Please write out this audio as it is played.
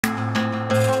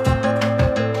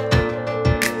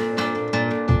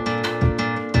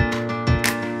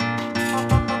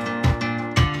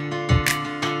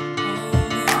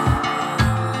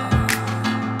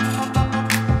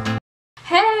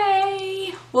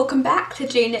Welcome back to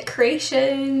JNick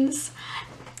Creations.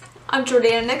 I'm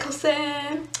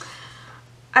JordiNicholson.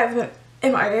 I've been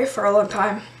MIA for a long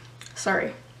time.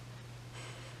 Sorry.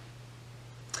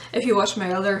 If you watched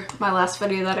my last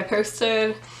video that I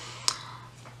posted,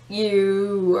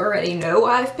 you already know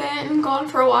I've been gone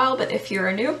for a while, but if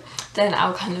you're new, then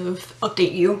I'll kind of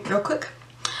update you real quick.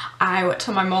 I went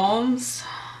to my mom's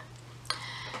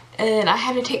and I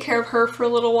had to take care of her for a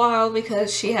little while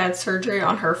because she had surgery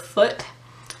on her foot.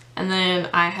 And then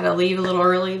I had to leave a little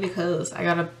early because I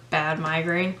got a bad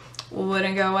migraine.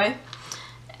 Wouldn't go away.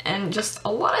 And just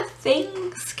a lot of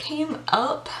things came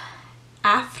up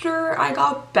after I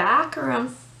got back around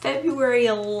February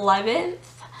 11th.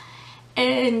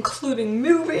 Including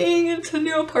moving into a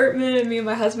new apartment. Me and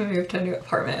my husband moved to a new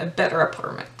apartment, a better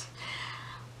apartment.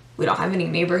 We don't have any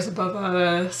neighbors above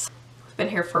us. We've been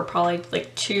here for probably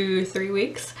like 2-3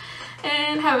 weeks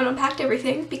and haven't unpacked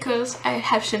everything because I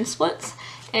have shin splints.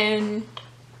 And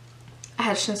I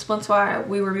had shin splints while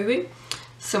we were moving.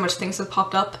 So much things have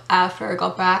popped up after I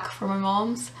got back from my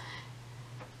mom's.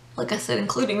 Like I said,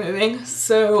 including moving.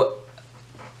 So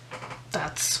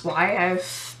that's why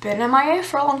I've been MIA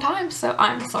for a long time. So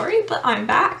I'm sorry, but I'm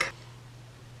back.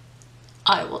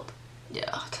 I will,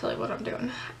 tell you what I'm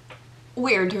doing.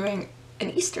 We are doing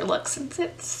an Easter look since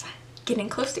it's getting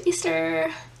close to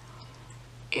Easter.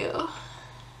 Ew.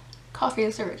 Coffee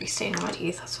is already staining my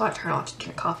teeth. That's why I try not to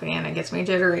drink coffee, and it gets me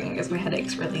jittery and gives me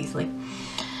headaches really easily.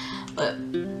 But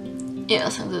yeah,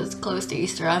 since it's close to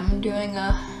Easter, I'm doing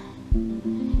an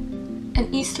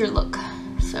Easter look.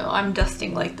 So I'm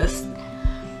dusting like this,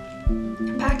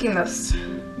 packing this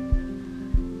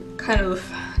kind of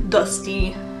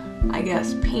dusty, I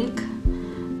guess, pink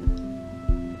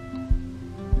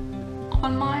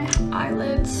on my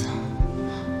eyelids,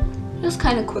 just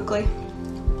kind of quickly.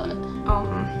 But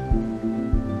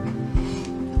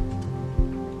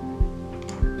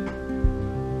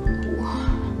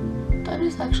that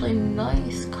is actually a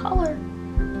nice color.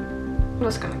 I'm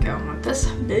just gonna go with this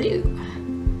blue.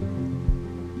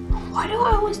 Why do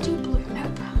I always do blue?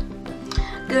 Nope.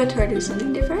 Gonna try to do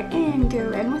something different and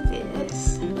go in with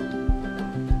this.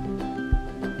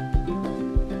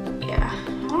 Yeah,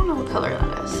 I don't know what color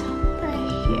that is. Right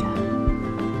here.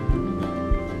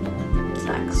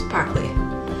 It's sparkly.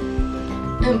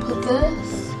 And put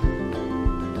this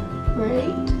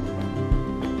right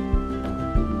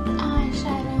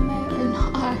eyeshadow mode, and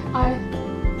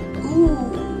ooh,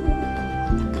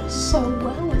 that goes so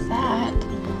well with that.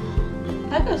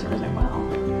 That goes really well.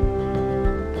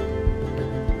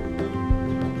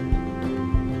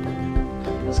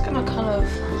 I'm just gonna kind of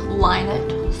line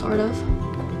it, sort of,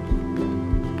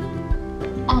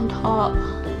 on top,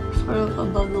 sort of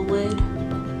above the lid.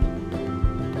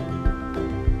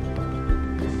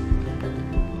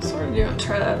 Sort of doing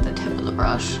try that at the tip of the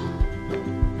brush.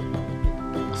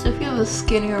 So if you have a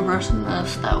skinnier brush than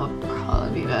this, that would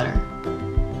probably be better.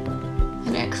 I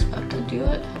didn't expect to do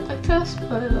it like this,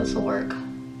 but this will work.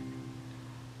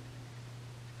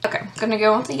 Okay, gonna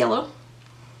go with the yellow.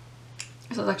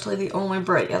 This is actually the only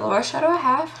bright yellow eyeshadow I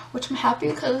have, which I'm happy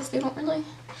because they don't really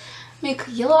make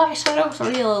yellow eyeshadows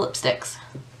or yellow lipsticks.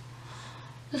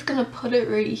 Just gonna put it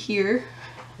right here.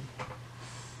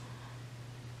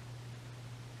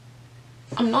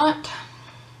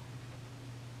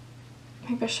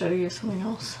 Maybe I should have used something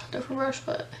else, a different brush,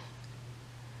 but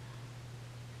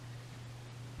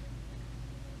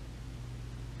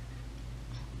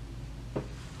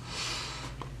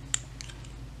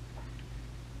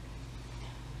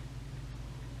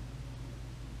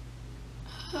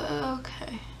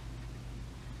okay.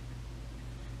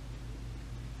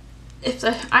 If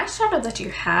the eyeshadow that you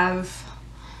have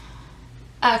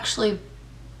actually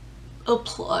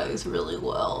applies really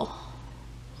well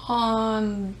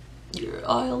on your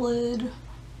eyelid,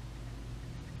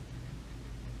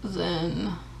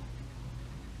 then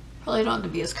probably don't have to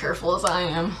be as careful as I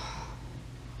am.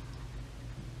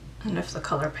 And if the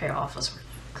color payoff is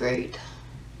great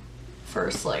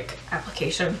first like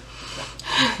application,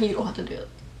 you don't have to do it.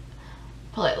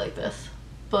 Apply it like this.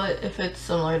 But if it's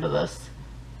similar to this,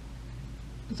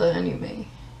 then you may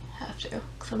have to,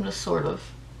 because I'm just sort of,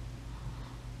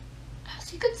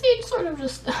 as you can see, sort of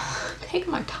just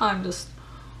taking my time, just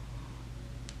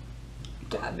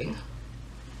dabbing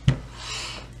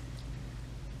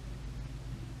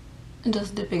and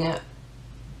just dipping it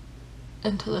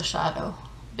into the shadow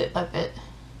bit by bit.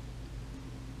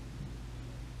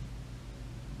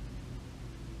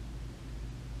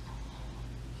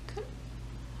 Good.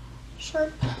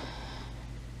 Sharp.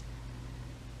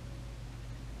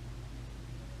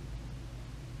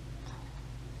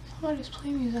 Somebody's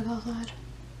playing music outside.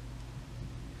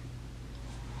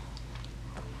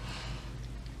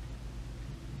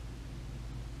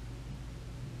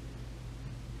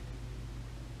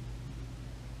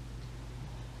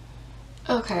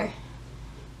 Okay.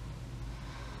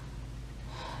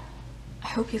 I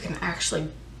hope you can actually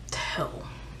tell.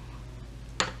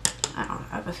 I don't know,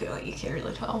 I have a feeling you can't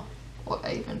really tell what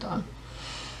I even done.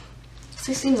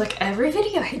 So it seems like every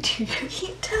video I do, you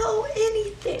can't tell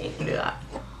anything. Do that.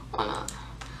 Why not?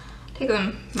 Take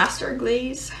on Master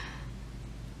Glaze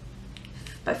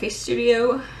by Face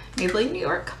Studio, Maybelline, New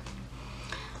York.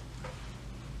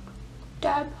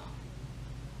 Dab,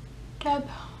 dab,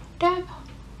 dab,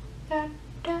 dab,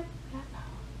 dab, dab.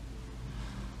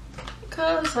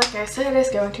 Because, like I said,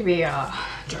 it's going to be a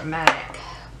dramatic,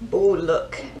 bold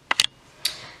look.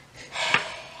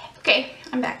 Okay,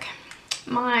 I'm back.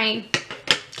 My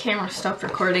camera stopped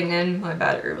recording and my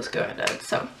battery was going dead,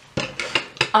 so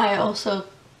I also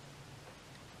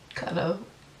kind of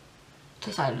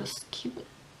decided to keep it,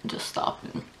 just stop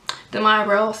and do my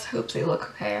eyebrows. Hope they look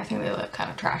okay. I think they look kind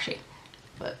of trashy,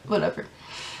 but whatever.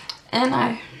 And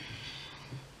I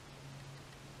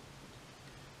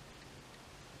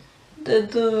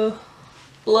did the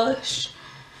blush,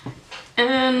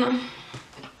 and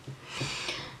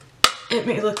it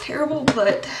may look terrible,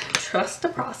 but trust the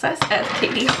process, as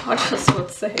Katie Hodges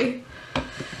would say.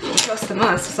 Trust the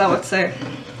mess, as I would say.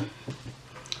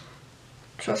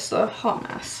 Trust the hot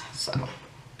mess, so.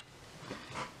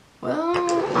 Well,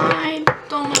 I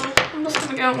don't know. I'm just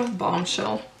gonna go with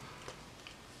Bombshell.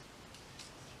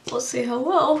 Let's see how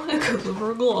well it goes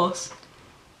over a gloss.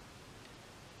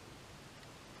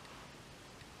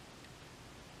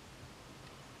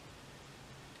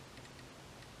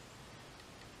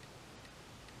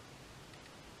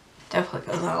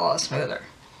 Definitely goes out a lot smoother.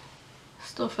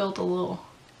 Still felt a little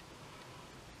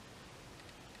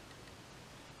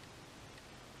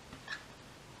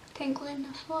tingling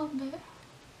just a little bit.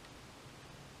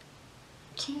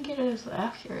 Can't get it as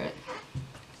accurate.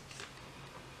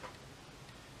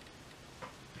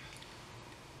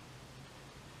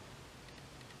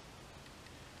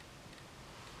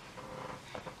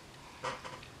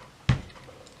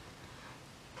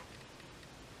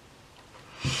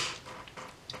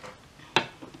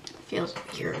 Feels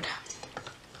weird,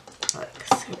 like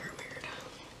super weird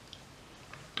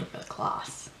over the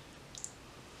gloss.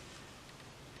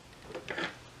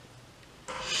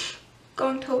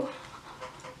 Going to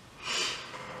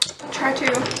try to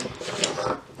do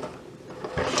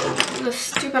the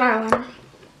stupid eyeliner.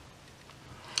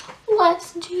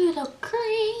 Let's do the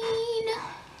green.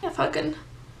 If I can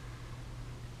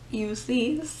use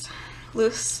these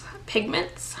loose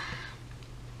pigments.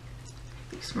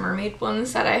 These mermaid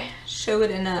ones that I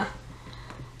showed in a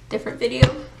different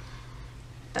video.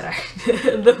 That I,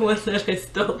 the ones that I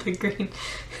stole the green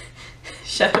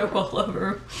shadow all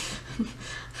over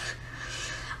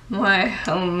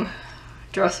my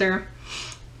dresser.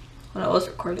 When I was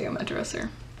recording on my dresser,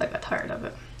 I got tired of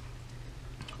it.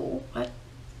 Oh, what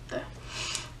the?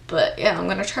 But yeah, I'm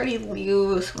gonna try to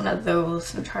use one of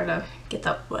those and try to get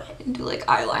that wet and do like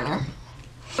eyeliner.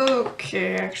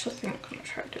 Okay, I actually think I'm gonna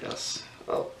try to do this.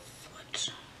 Oh,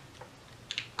 fudge.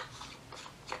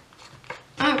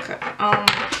 Okay,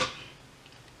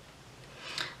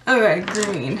 okay,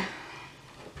 green.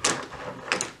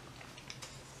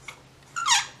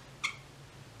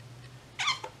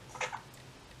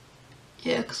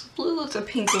 Yeah, because blue with the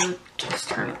pink would just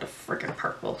turn into freaking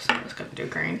purple, so I'm just gonna do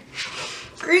green.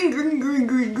 Green, green, green,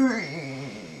 green, green.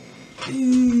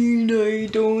 I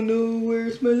don't know,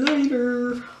 where's my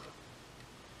lighter?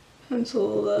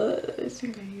 Pencil that I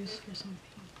think I used for something.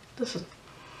 This is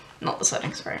not the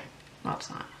setting spray. No, it's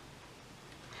not.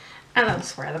 And then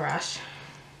spray the brush.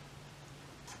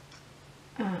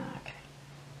 Okay.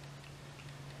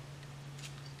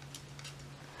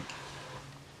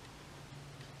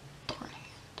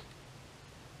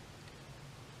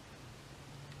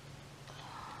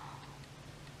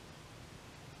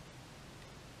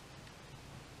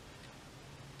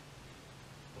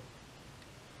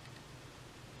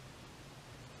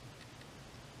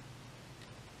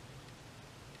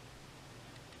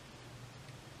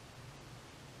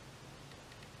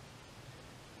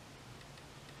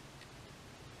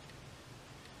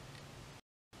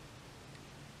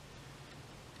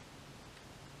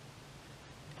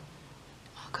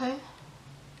 Okay.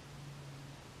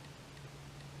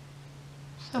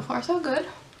 So far so good.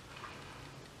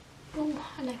 Oh,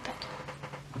 I like that.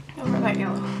 Over that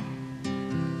yellow.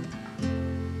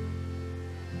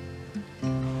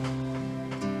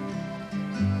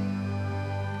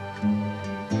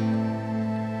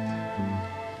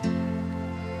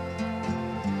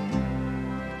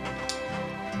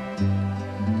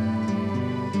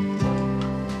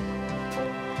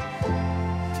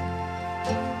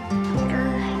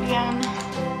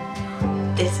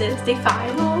 This is the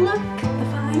final look.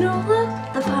 final look,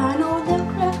 the final look,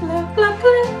 look.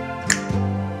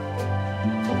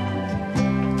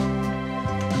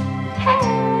 Hey!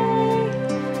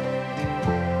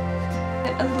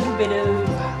 A little bit of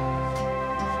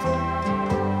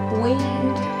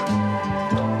winged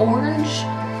orange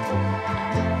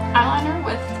eyeliner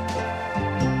with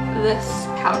this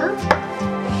powder.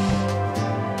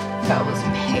 That was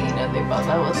pain in the butt.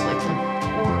 That was like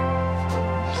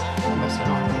the most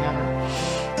annoying thing ever.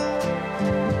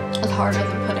 It's harder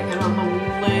than putting it on the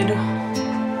lid.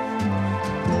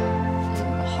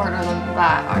 Harder than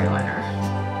that eyeliner.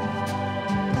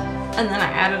 And then I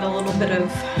added a little bit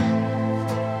of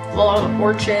Wild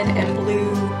Orchid and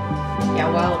Blue,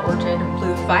 Wild Orchid and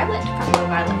Blue Violet from the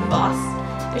Violet Voss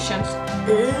Essentials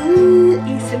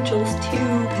 2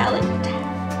 palette.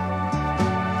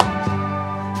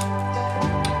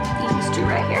 These two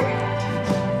right here.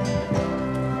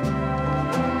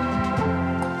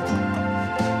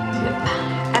 Yep.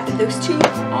 Added those two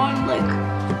on like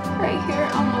right here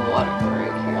on the water,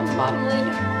 right here on the bottom lid.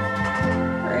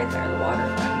 Right there, the water,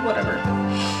 whatever.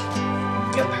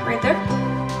 Yep, right there.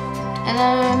 And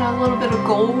then a little bit of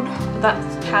gold,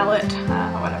 that's palette,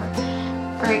 whatever.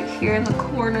 Right here in the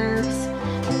corners,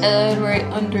 and right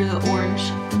under the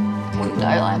orange winged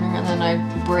eyeliner, and then I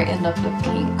brightened up the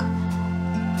pink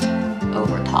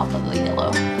over top of the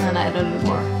yellow. And then I added a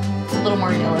little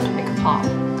more yellow to make it pop,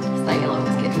 because that yellow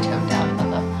was getting toned down by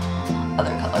the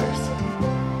other colors.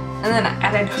 And then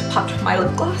I popped my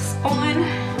lip gloss on.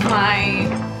 I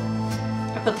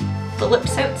put the Lip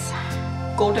Sense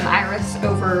Golden Iris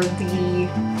over the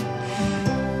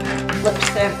Lip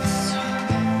Sense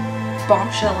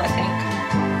Bombshell, I think.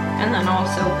 And then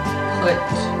also put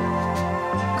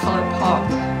ColourPop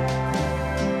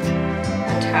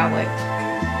Metallic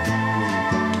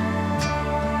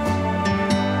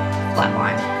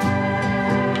Flatline.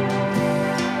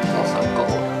 It's also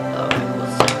gold, though it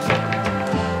was.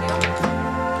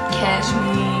 Catch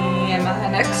me in my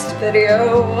next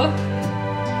video.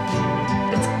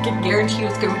 I guarantee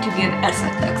it's going to be an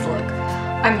SFX look.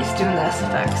 I miss doing the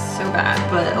SFX so bad,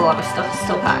 but a lot of stuff is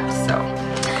still packed, so.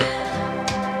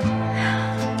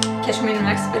 Catch me in the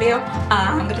next video.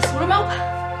 I'm gonna swim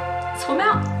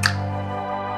out.